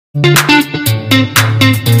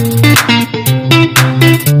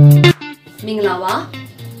Minglawa,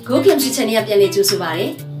 go chemistry channel up yale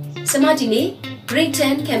jusubare. Samatini, grade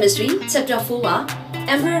 10 chemistry, chapter 4,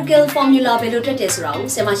 empirical formula below test round,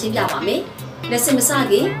 Samashin Yamame, lesson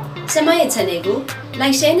Masagi, Samaya Chanego,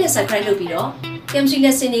 like Shane as a crylopiro, chemistry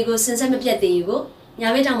lesson ego since I'm a piat the ego,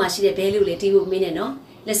 Yaveta Mashi Belu Letivo Mineno,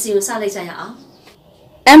 let's see Salaya.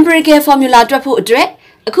 Empirical formula drop dread,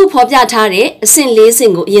 a coup of Yatare, a sin lay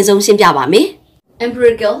single Yazon Simpiabame.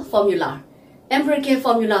 Empirical formula. Empirical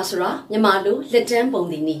formula sura, Yamalu, Letem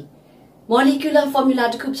Bondini. Molecular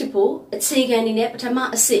formula to Kupsipo, a Tsegan in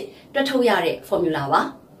Epatama, a sit, Dratoyare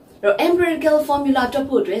formula. Empirical formula to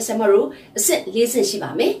Pudre, Samaru, a sit, listen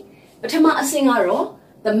Shibame, Patama a singaro,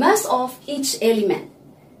 the mass of each element.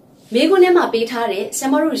 Megonema betare,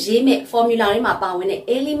 Samaru Jeme formula mapa when an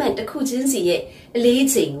element the Kujinsi, a late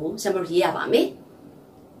single, Samaru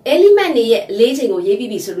Element ye lating or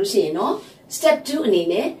yebi solution, no? Step 2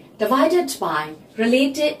 in divided by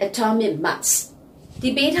related atomic mass.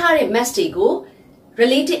 The beta mass go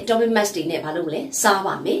related atomic mass ne palule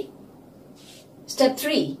savame. Step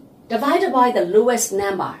 3 divided by the lowest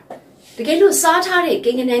number. The gelu satare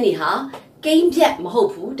king any ha game yet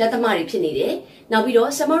mahopu that the mari pinide. Now we do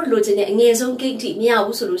some more lodging a ngazon game tea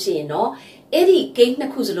meow solution no. Eddie game na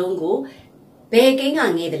kuzalongo begging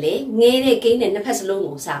on edele, nere gain and the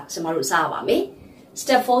pesalongo sa samaru savame.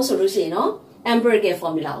 Step 4 solution no. Empirical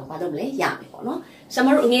formula, padole, ya, no? Some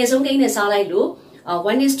are ngazong in a salai do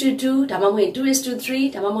 1:2, Tamamo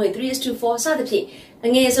 2:3, Tamamo 3:4, Sadapi,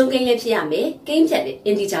 and ngazong in Lepiame, game jet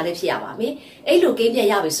in the Jale Piamame, a look game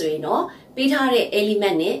Yaviso, Bitare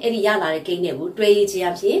elimane, Eliala Ganebu, Dway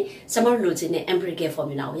Giampi, some are roots in the empirical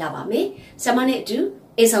formula, Yabame, Samane do,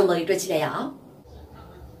 example Retilea.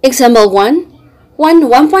 Example 1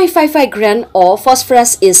 1.55 gram of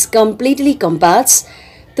phosphorus is completely combusted.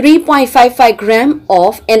 3.55 gram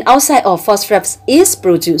of an oxide of phosphorus is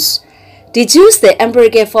produced. Deduce the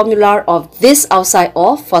empirical formula of this oxide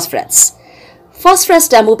of phosphorus. Phosphorus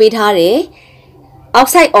damu bethare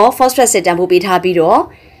oxide of phosphorus damu betha biro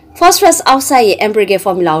phosphorus oxide ye empirical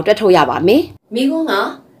formula twat thok ya ba me. Migo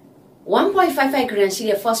nga 1.55 gram shi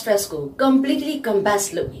the phosphorus ko completely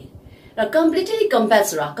combustလုပ်နေ။ completely combust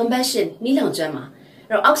ဆိုတာ combustion မီးလောင်ကျွမ်းမှာ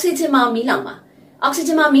။ oxygen မှာမီးလောင်မှာ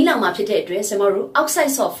Oxygen ma mila ma pite address samaru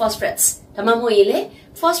oxides of phosphorus. Tamamoile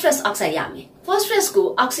phosphorus oxide yame. Phosphorus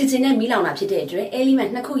go oxygen and mila na pite address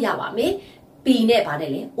element na ku yawame. B ne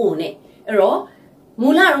badele O ne. Ero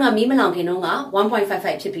mula ronga mimalang kenonga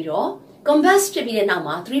 1.55 chipiro. Combust chipire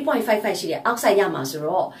nama 3.55 shire oxide yama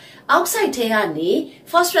zero. Oxide tea ni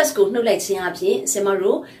phosphorus go no like siapi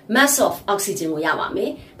samaru mass of oxygen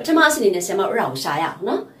yawame. But tamasini ne samaru shaya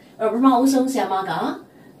no. Roma usong samaga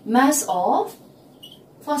mass of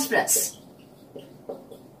phosphorus.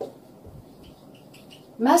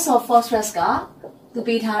 Mass of phosphorus ka to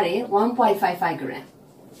be 1.55 gram.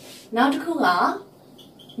 Now to kunga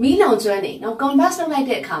mi long journey. Now combust like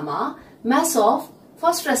that kama mass of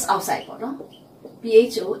phosphorus outside no?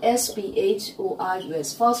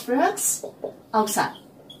 PHOSPHORUS phosphorus outside.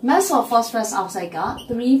 Mass of phosphorus outside ka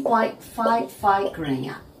 3.55 gram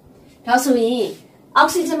ya. That's why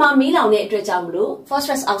oxygen ma mi long ne atwet jaw lo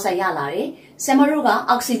phosphorus oxide ya la de samaru ga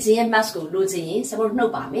oxygen mass ko lo chin yin samaruနှု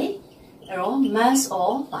တ်ပါမယ်အဲ့တော့ mass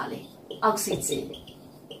of ပါလေ oxygen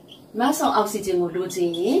mass of oxygen ကိုလိုချင်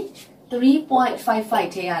ရင်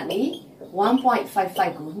 3.55 ထဲကနေ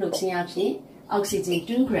 1.55 ကိုနှုတ်ချင်းအဖြစ် oxygen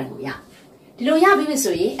 2 gram ကိုရဒီလိုရပြီ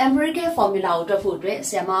ဆိုရင် empirical formula ကိုတွက်ဖို့အတွက်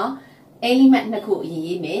ဆရာမ element နှစ်ခုအရင်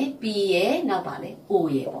ရေးမယ် P ရဲ့နောက်ပါလေ O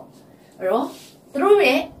ရဲ့ပေါ့အဲ့တော့သူတို့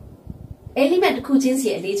ရဲ့ element တစ်ခုချင်းစီ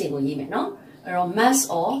အလေးချိန်ကိုရေးမယ်နော်အဲ့တော့ mass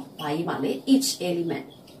of ဘာရေးပါလဲ each element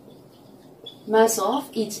mass of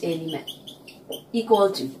each element equal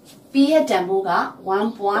to P ရဲ့တန်ဖိုးက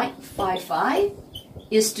 1.55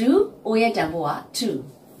 is to O ရဲ့တန်ဖိုးက 2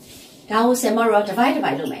ဒါကိုဆယ်မရော divide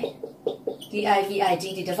by လုပ်မယ်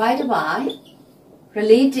divided divided by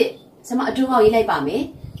related ဆယ်မအတူအောင်ရေးလိုက်ပါမယ်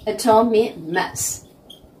atomic mass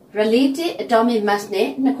related atomic mass နဲ့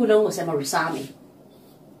နှစ်ခုလုံးကိုဆယ်မရစားမယ်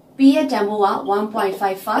P ရဲ့တန်ဖိုးက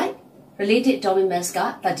 1.55 related atomic mass က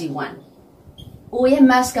 31 O ရဲ့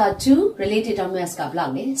mass က 2 related atomic mass ကဘယ်လော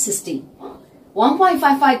က်လဲ 16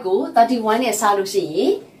 1.55 ကို 31 နဲ့စားလို့ရှိရ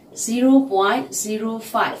င်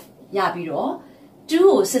 0.05 ရပြီးတော့2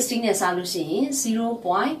ကို 16 နဲ့စားလို့ရှိရင်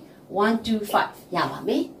 0.125 ရပါမ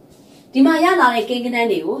ယ်ဒီမှာရလာတဲ့ကိန်းဂဏန်း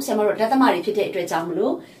တွေကိုဆရာမတို့ဓာတ်သမတွေဖြစ်တဲ့အတွက်ကြောင့်မ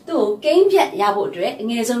လို့သူ့ကိုကိန်းဖြတ်ရဖို့အတွက်အ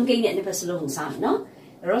ငယ်ဆုံးကိန်းနဲ့တစ်ဖက်စလုံးကိုစားမယ်နော်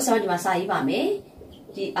အဲ့တော့ဆရာမဒီမှာစာရေးပါမယ်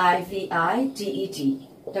divided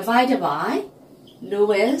divided by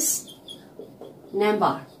lowest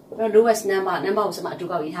number lowest number ကိုစမအတူ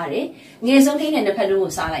ကောက်ရေးထားတယ်ငယ်ဆုံးကိန်းနဲ့နှစ်ဖက်လုံး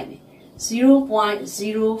ကိုစားလိုက်မယ်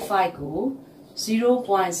 0.05 ကို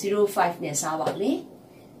 0.05 နဲ့စားပါမယ်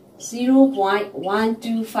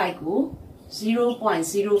 0.125 ကို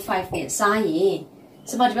 0.05 နဲ့စားရင်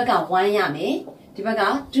စမဒီဘက်က1ရမယ်ဒီဘက်က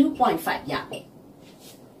 2.5 ရမယ်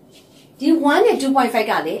ဒီ1နဲ့ 2.5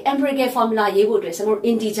 ကလည်း empirical formula ရေးဖို့အတွက်ကျွန်တော်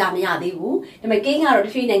integer မရသေးဘူးဒါပေမဲ့ကိန်းကတော့တ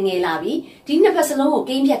စ်ဖြည်းနဲ့ငယ်လာပြီဒီနှစ်ဖက်စလုံးကို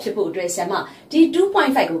ကိန်းဖြတ်ဖြစ်ဖို့အတွက်ဆရာမဒီ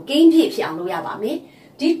 2.5 ကိုကိန်းဖြည့်ဖြစ်အောင်လုပ်ရပါမယ်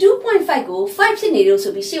ဒီ 2.5 ကို 5 ဖြစ်နေလို့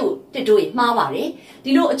ဆိုပြီးရှေ့ကိုတစ်တိုးရင်မှားပါတယ်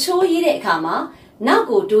ဒီလိုအချိုးရေးတဲ့အခါမှာနောက်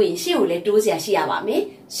ကိုတိုးရင်ရှေ့ကိုလည်းတိုးစရာရှိရပါမယ်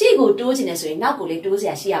ရှေ့ကိုတိုးချင်တယ်ဆိုရင်နောက်ကိုလည်းတိုးစ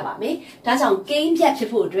ရာရှိရပါမယ်ဒါကြောင့်ကိန်းဖြတ်ဖြစ်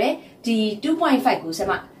ဖို့အတွက်ဒီ 2.5 ကိုဆရာ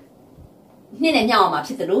မနှစ်နဲ့မြောက်အောင်မှာ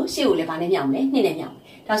ဖြစ်တယ်လို့ရှေ့ကိုလည်းဗာနဲ့မြောက်မယ်နှစ်နဲ့မြောက်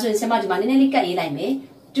ဒါဆိုရင်ဆရာမဒီမှာနည်းနည်းလေးကတ်ရေးလိုက်မယ်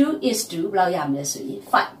 2:2 ဘယ်လောက်ရမလဲဆိုရင်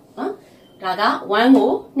5နော်ဒါက1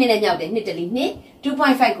ကိုနှစ်နဲ့မြောက်တယ်နှစ်တလီနှစ်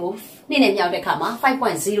 2.5 ကိုနှစ်နဲ့မြောက်တဲ့အခါမှာ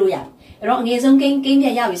 5.0 ရအဲ့တော့အငယ်ဆုံးကိန်းပြ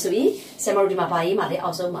ရပြီဆိုရင်ဆရာမတို့ဒီမှာဗာရေးမှာလေ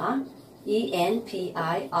အောက်ဆုံးမှာ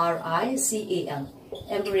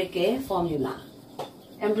empirical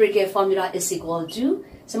empirical formula is equal to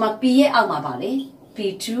ဆရာမ p ရဲ့အောက်မှာပါလေ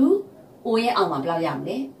p2 o ရဲ့အောက်မှာဘယ်လောက်ရမ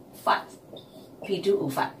လဲ5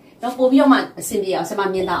 p2o5 တော့ပို့ပြီးတော့မှအဆင်ပြေအောင်ဆရာမ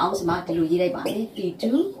မြင်တာအောင်ဆရာမဒီလိုရေးလိုက်ပါမယ်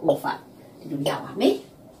p2o5 ဒီလိုရပါမယ်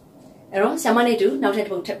အဲ့တော့ဆရာမနဲ့တူနောက်ထပ်တ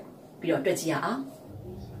စ်ပုဒ်ထပ်ပြီးတော့တွက်ကြည့်ရအောင်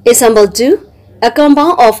Example 2 A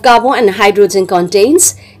compound of carbon and hydrogen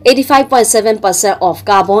contains 85.7% of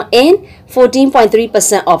carbon and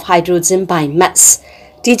 14.3% of hydrogen by mass.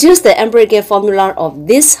 Deduce the empirical formula of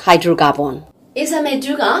this hydrocarbon. Example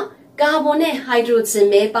 2 က carbon နဲ့ hydrogen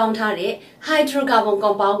ပဲပေါင်းထားတဲ့ hydrocarbon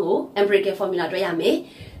compound ကို empirical formula တွေ့ရမယ်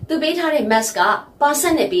။သူပေးထားတဲ့ mass က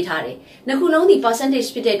percent နဲ့ပေးထားတယ်။နှစ်ခုလုံးဒီ percentage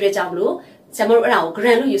ဖြစ်တဲ့အတွက်ကြောင့်မလို့ဆရာမတို့အဲ့ဒါကို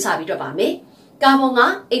gram လို့ယူဆပြီးတွက်ပါမယ်။ carbon က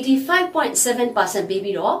 85.7% ပေး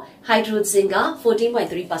ပြီးတော့ hydrogen က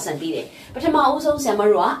 14.3% ပေးတယ်။ပထမအဦးဆုံးဆရာမ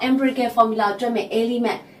တို့က empirical formula တွက်မဲ့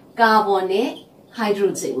element carbon နဲ့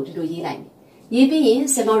hydrogen ကိုဒီလိုရေးလိုက်မယ်။ရေးပြီးရင်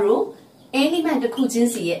ဆရာမတို့ element တစ်ခုချင်း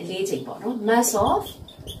စီရဲ့အလေးချိန်ပေါ့နော် mass of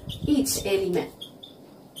each element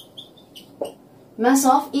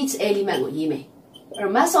ကိုရေးမယ်။အဲ့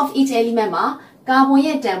တော့ mass of each element မှာ carbon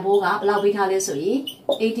ရဲ့တန်ဖိုးကဘယ်လောက်ပေးထားလဲဆိုရင်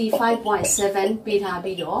 85.7 ပေးထား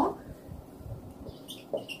ပြီးတော့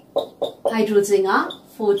hydrogen က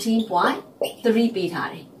 14.3 ပေးထား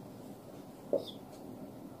တယ်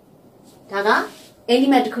ဒါက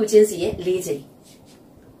element တစ်ခုချင်းစီရဲ့၄ချိန်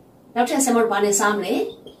နောက်ထပ်ဆရာမတို့ဘာနဲ့စားမလဲ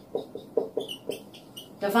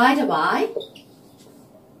divided by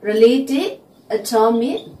related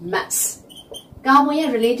atomic mass carbon ရဲ့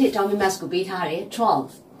related atomic mass ကိုပေးထားတယ်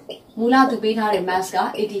12မူလသူပေးထားတဲ့ mass က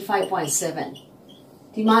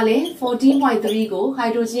 85.7 ဒီမှာလေ 14.3 ကို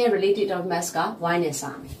hydrogen ရဲ့ related atomic mass က y နဲ့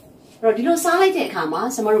စားမယ်အဲ့တော့ဒီလိုစားလိုက်တဲ့အခါမှာ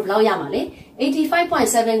ဆရာမတို့ဘယ်လောက်ရမှာလဲ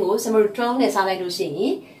 85.7 ကိုဆရာမတို့12နဲ့စားလိုက်လို့ရှိရ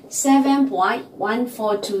င်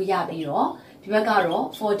 7.142 ရပြီးတော့ဒီဘက်ကတော့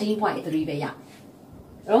 14.3 ပဲရအဲ့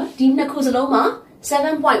တော့ဒီနှစ်ခုစလုံးမှာ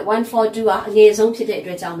 7.142 ကအငယ်ဆုံးဖြစ်တဲ့အ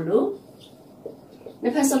တွက်ကြောင့်မလို့နှ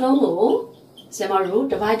စ်ဖက်စလုံးကိုဆရာမတို့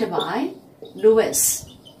divided by lowest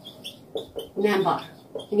number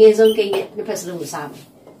အငယ်ဆုံးကိန်းနဲ့နှစ်ဖက်စလုံးကိုစားမယ်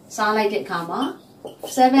စားလိုက်တဲ့အခါမှာ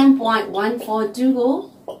 7.142 ကို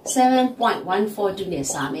 7.142 နဲ့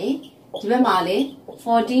စားမယ်ဒီဘက်မှာလေ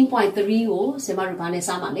 14.3 ကိုဆရာမတို့ဘာနဲ့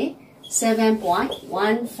စားမှာလဲ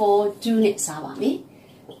 7.142 နဲ့စားပါမယ်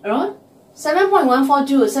အဲ့တော့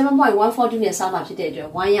 7.142 ကို 7.142 နဲ့စားမှာဖြစ်တဲ့အတွက်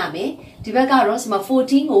1ရမယ်ဒီဘက်ကတော့ဆရာမ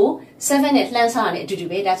14ကို 7 နဲ့လှမ်းစားရတဲ့အတူတူ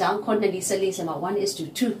ပဲဒါကြောင့် quantity 14ဆရာမ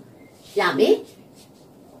 1:2 ရမယ်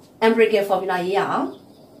empirical formula ရေးရအောင်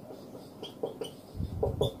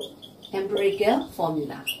empirical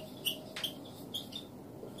formula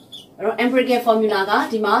အဲ့တော့ empirical formula က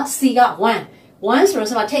ဒီမှာ c က1ဆိုတော့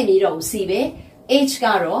ဆရာမထည့်နေတော့ c ပဲ h က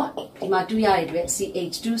တော့ဒီမှာ2ရတဲ့အတွက်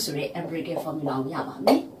ch2 ဆိုတဲ့ empirical formula ကိုရပါမ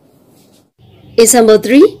ယ် Example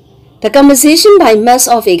 3 The composition by mass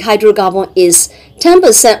of a hydrocarbon is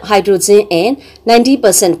 10% hydrogen and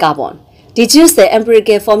 90% carbon. Deduce the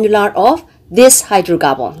empirical formula of this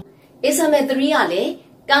hydrocarbon. Example 3 ကလေ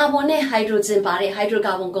carbon နဲ့ hydrogen ပါတဲ့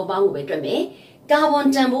hydrocarbon compound ကိုပဲတွက်မယ် carbon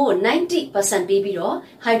တန်ဖိုးကို 90% ပေးပြီးတော့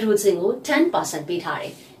hydrogen ကို 10% ပေးထားတ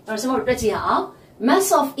ယ်အဲ့တော့ကျွန်တော်တို့တွက်ကြည့်ရအောင် mass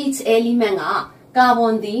of each element က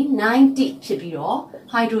carbon ဒီ90ဖြစ်ပြီးတော့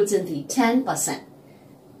hydrogen ဒီ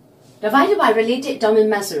 10% divided by related atomic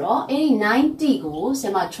mass ဆိုတော့အဲ့ဒီ90ကိုဆရာ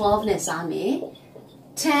မ12နဲ့စားမယ်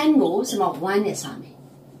10ကိုဆရာမ1နဲ့စားမယ်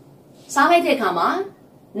စားလိုက်တဲ့အခါမှာ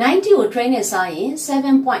90ကိုtrain နဲ့စားရင်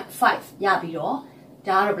 7.5 ရပြီးတော့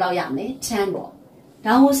ဒါကတော့ဘယ်လောက်ရမလဲ10ပေါ့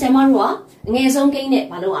ဒါကိုဆရာမတို့ကအငယ်ဆုံးကိန်းနဲ့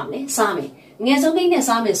မလုပ်ရမလဲစားမယ်အငယ်ဆုံးကိန်းနဲ့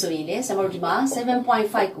စားမယ်ဆိုရင်လေဆရာမတို့ဒီမှာ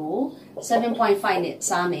 7.5 ကို 7.5 နဲ့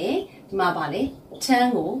စားမယ်ဒီမှာပါလေ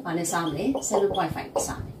10ကိုဘာနဲ့စားမလဲ7.5နဲ့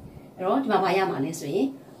စားမယ်အဲ့တော့ဒီမှာဘာရမှာလဲဆိုရင်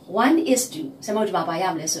1:2ဆရာမတို့ဒီမှာဘာရ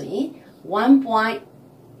မလဲဆိုရင်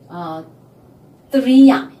1.3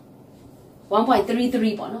 ရမယ်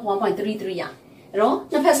1.33ပေါ့နော်1.33ရအဲ့တော့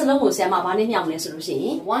နှစ်ဖက်စလုံးကိုဆရာမဘာနဲ့မြောက်လဲဆိုလို့ရှိရ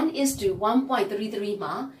င်1:1.33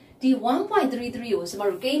မှာဒီ1.33ကိုဆရာမ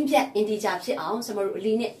တို့ gain ဖြတ် integer ဖြစ်အောင်ဆရာမတို့အ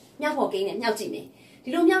လီနဲ့မြောက်ဖို့ gain နဲ့မြောက်ကြည့်မယ်ဒီ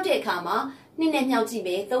လိုမြောက်တဲ့အခါမှာ2နဲ့မြောက်ကြည့်မ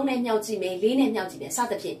ယ်3နဲ့မြောက်ကြည့်မယ်4နဲ့မြောက်ကြည့်မယ်စ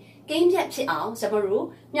သဖြင့် gain ဖြတ်ဖြစ်အောင်ဆရာမတို့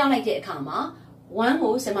မြောက်လိုက်တဲ့အခါမှာ1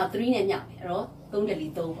ကိုဆရာမ3နဲ့မြောက်မယ်အဲ့တော့3နဲ့3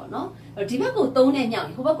ပေါ့နော်အဲ့တော့ဒီဘက်ကို3နဲ့မြောက်ရ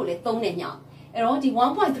င်ဟိုဘက်ကိုလည်း3နဲ့မြောက်အဲ့တော့ဒီ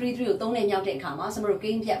1.33ကို3နဲ့မြောက်တဲ့အခါမှာဆရာမတို့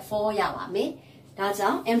gain ဖြတ်4ရပါမယ်ဒါကြော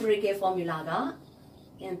င့် empirical formula က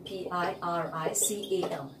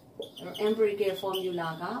empirical empirical formula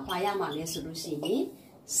ကဘာရမှာလဲဆိုလို့ရှိရင်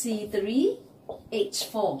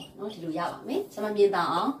C3H4 เนาะဒီလိုရပါမယ်ဆရာမမြင်တာ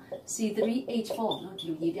အောင် C3H4 เนาะဒီ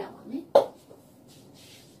လိုရေးပြပါမယ်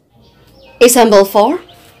Example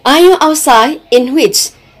 4 Iron oxide in which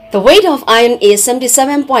the weight of iron is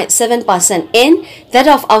 77.7% and that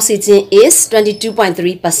of oxygen is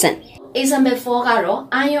 22.3%. Example 4ကတော့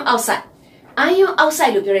iron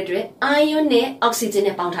oxide လို့ပြောတဲ့အတွက် iron နဲ့ oxygen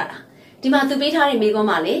နဲ့ပေါင်းထားတာဒီမှာသူပေးထားတဲ့မိကုံး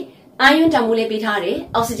မှာလေ iron တန်ဖိုးလေးပေးထားတယ်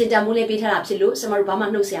oxygen တန်ဖိုးလေးပေးထားတာဖြစ်လို့ကျွန်တော်တို့ဘာမှ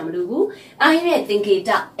နှုတ်ဆရာမလိုဘူး iron ရဲ့သင်္ကေတ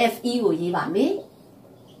Fe ကိုရေးပါမယ်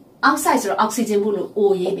oxide ဆိုတော့ oxygen ဖို့လို့ O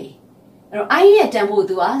ရေးမယ်အဲ့တော့ iron ရဲ့တန်ဖိုး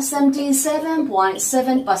သူက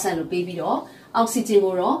 77.7% လို့ပေးပြီးတော့ oxygen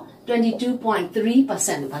ကိုတော့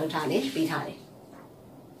 22.3% လို့ဘာလို့ထားလဲပေးထားတယ်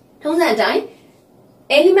ထုံးစံအတိုင်း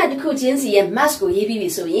element တစ်ခုချင်းစီရဲ့ mass ကိုရေးပြီးပြီ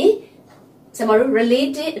ဆိုရင်ကျွန်တော်တို့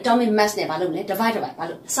related atomic mass နဲ့ဘာလုပ်မလဲ divide ဘာ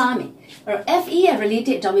လို့စားမယ်အဲ့တော့ Fe ရဲ့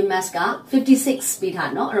related atomic mass က56ပေးထား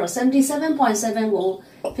เนาะအဲ့တော့ 77.7 ကို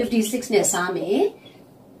56နဲ့စားမယ်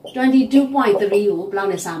 22.3 ကိုဘယ်လောက်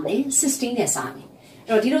နဲ့စားမလဲ16နဲ့စားမယ်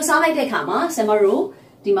အဲ့တော့ဒီလိုစားလိုက်တဲ့အခါမှာကျွန်တော်တို့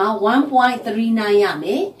ဒီမှာ 1.39 ရမ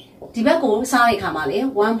ယ်ဒီဘက်ကိုစားတဲ့အခါမှာလေ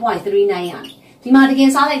 1.39 ရမယ်ဒီမှာတကယ်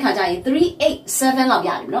စားတဲ့အခါကျရင်387လောက်ရ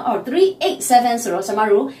တယ်เนาะအဲ့တော့387ဆိုတော့ကျွန်တော်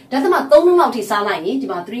တို့ဒသမ3လုံးလောက်ထိစားလိုက်ရင်ဒီ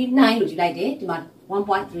မှာ39လို့ယူလိုက်တယ်ဒီမှာ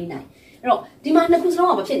 1.39 အဲ့တော့ဒီမှာနှစ်ခုစလုံး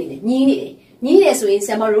ကဘာဖြစ်နေလဲညီးနေတယ်ဆိုရင်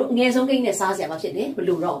ကျွန်တော်တို့ငယ်ဆုံးကိန်းနဲ့စားစရာဘာဖြစ်လဲမ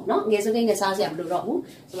လိုတော့ဘူးเนาะငယ်ဆုံးကိန်းနဲ့စားစရာမလိုတော့ဘူး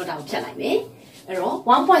ကျွန်တော်ဒါကိုဖြတ်လိုက်မယ်အဲ့တော့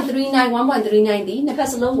 1.39 ဒီနှစ်ဖက်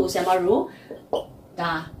စလုံးကိုကျွန်တော်တို့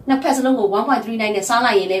ဒါနှစ်ဖက်စလုံးကို 1.39 နဲ့စား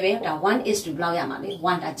လိုက်ရင်လည်းပဲဒါ 1:2 ဘယ်လောက်ရမှာလဲ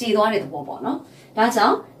1ဒါကျေသွားတဲ့သဘောပေါ့နော်ဒါကြော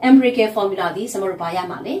င့် empirical formula ဒီကျွန်တော်တို့ဘာရ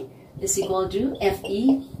မှာလဲ is equal to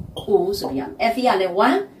FeO ဆိုပြီးရမယ် Fe ကလည်း1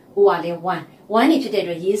 O ကလည်း1နေဖြစ်တဲ့အ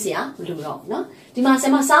တွက်ရေးစရာမလိုတော့ဘူးเนาะဒီမှာကျွ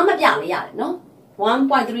န်မစားမပြလေးရတယ်เนาะ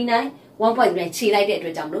 1.39 ခြေလိုက်တဲ့အတွ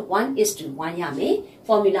က်ကြောင့်မလို့ 1:1 ရမယ်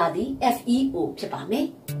formula ဒီ FeO ဖြစ်ပါမယ်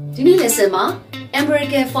ဒီနေ့ lesson မှာ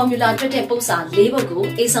empirical formula တွေ့တဲ့ပုဒ်စာ၄ပုဒ်ကို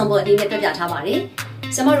example အနေနဲ့ပြပြထားပါတယ်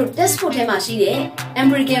ကျွန်တော်တို့ textbook ထဲမှာရှိတဲ့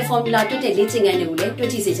empirical formula တွေ့တဲ့လေ့ကျင့်ခန်းတွေကိုလည်းတွေ့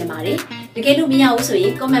ကြည့်စေချင်ပါတယ်တကယ်လို့မရဘူးဆိုရ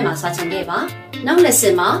င် comment မှာစာချင်ခဲ့ပါနောက်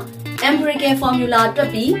lesson မှာ empirical formula တွေ့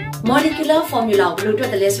ပြီး molecular formula ကိုဘယ်လိုတွေ့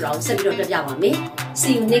တယ်လဲဆိုတာကိုဆက်ပြီးတော့ပြပြပါမယ်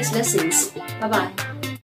see you next lessons bye bye